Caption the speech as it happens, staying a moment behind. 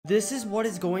This is what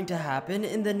is going to happen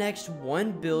in the next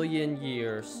 1 billion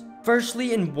years.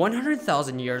 Firstly, in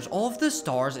 100,000 years, all of the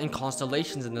stars and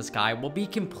constellations in the sky will be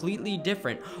completely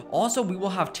different. Also, we will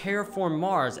have terraformed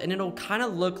Mars, and it'll kind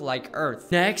of look like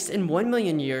Earth. Next, in 1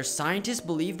 million years, scientists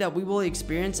believe that we will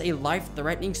experience a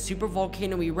life-threatening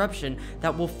supervolcano eruption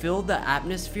that will fill the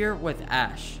atmosphere with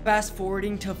ash. Fast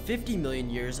forwarding to 50 million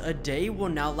years, a day will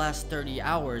now last 30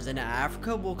 hours, and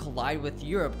Africa will collide with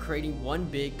Europe, creating one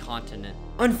big continent.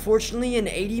 Unfortunately, in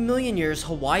 80 million years,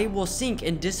 Hawaii will sink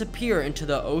and disappear into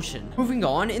the ocean. Moving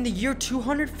on, in the year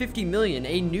 250 million,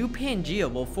 a new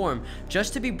Pangea will form,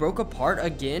 just to be broke apart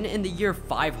again in the year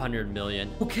 500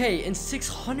 million. Okay, in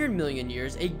 600 million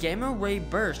years, a gamma ray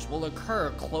burst will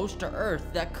occur close to Earth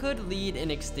that could lead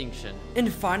in extinction.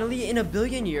 And finally, in a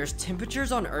billion years,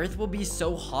 temperatures on Earth will be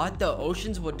so hot the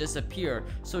oceans will disappear,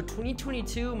 so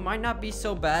 2022 might not be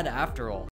so bad after all.